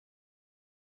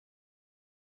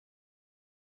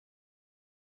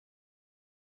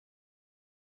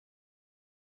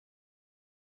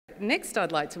next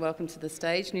I'd like to welcome to the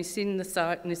stage Noushin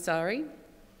Nasiri.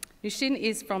 Noushin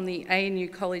is from the ANU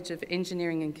College of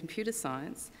Engineering and Computer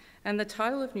Science, and the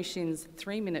title of Noushin's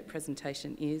 3-minute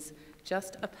presentation is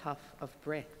Just a Puff of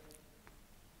Breath.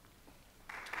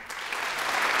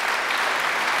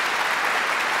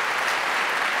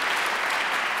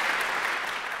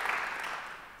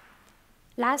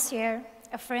 Last year,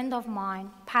 a friend of mine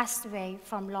passed away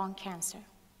from lung cancer.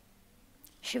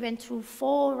 She went through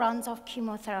 4 rounds of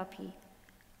chemotherapy,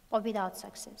 but without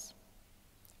success.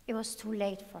 It was too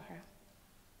late for her.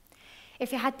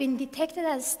 If it had been detected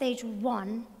at stage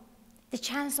 1, the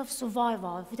chance of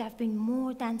survival would have been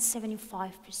more than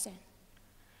 75%.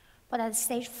 But at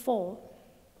stage 4,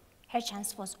 her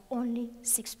chance was only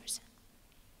 6%.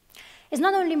 It's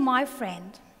not only my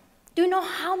friend. Do you know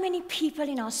how many people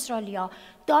in Australia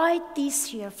died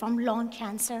this year from lung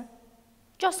cancer?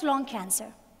 Just lung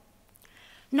cancer.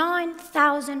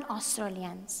 9,000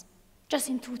 Australians, just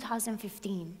in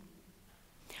 2015.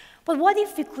 But what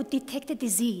if we could detect the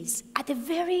disease at a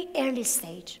very early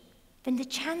stage, when the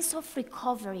chance of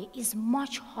recovery is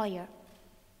much higher?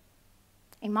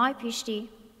 In my PhD,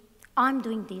 I'm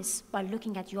doing this by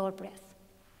looking at your breath.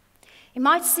 It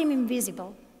might seem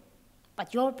invisible,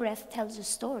 but your breath tells a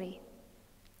story.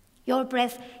 Your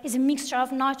breath is a mixture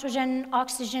of nitrogen,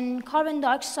 oxygen, carbon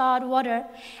dioxide, water,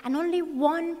 and only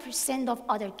 1% of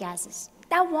other gases.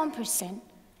 That 1%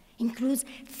 includes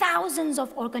thousands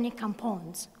of organic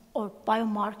compounds or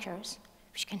biomarkers,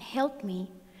 which can help me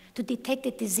to detect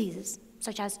the diseases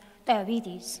such as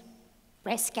diabetes,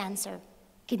 breast cancer,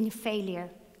 kidney failure,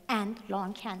 and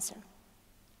lung cancer.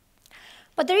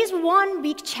 But there is one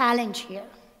big challenge here: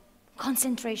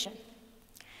 concentration.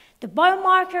 The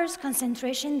biomarkers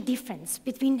concentration difference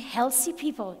between healthy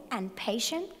people and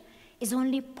patients is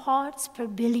only parts per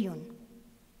billion.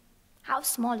 How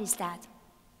small is that?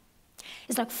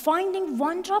 It's like finding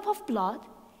 1 drop of blood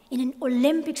in an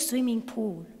Olympic swimming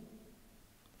pool.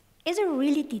 Is it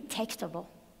really detectable?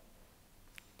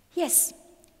 Yes,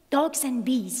 dogs and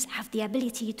bees have the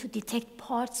ability to detect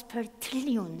parts per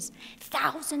trillions,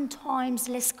 1,000 times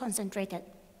less concentrated.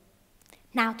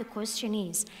 Now the question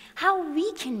is, how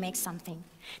we can make something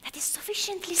that is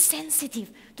sufficiently sensitive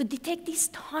to detect this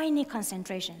tiny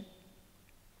concentration?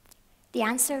 The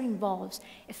answer involves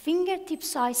a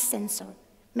fingertip-sized sensor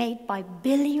made by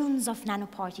billions of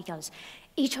nanoparticles.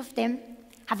 Each of them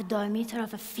have a diameter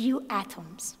of a few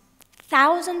atoms,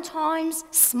 1,000 times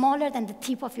smaller than the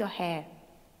tip of your hair.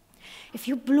 If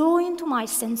you blow into my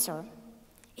sensor,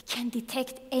 it can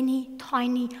detect any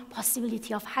tiny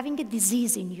possibility of having a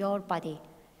disease in your body.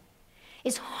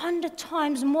 It's 100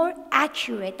 times more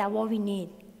accurate than what we need.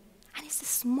 And it's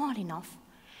small enough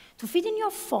to fit in your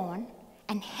phone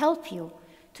and help you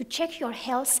to check your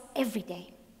health every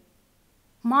day.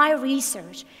 My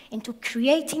research into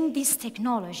creating this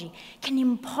technology can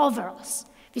empower us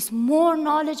with more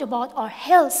knowledge about our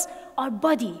health, our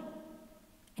body,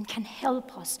 and can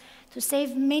help us to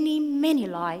save many, many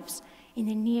lives in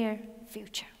the near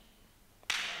future.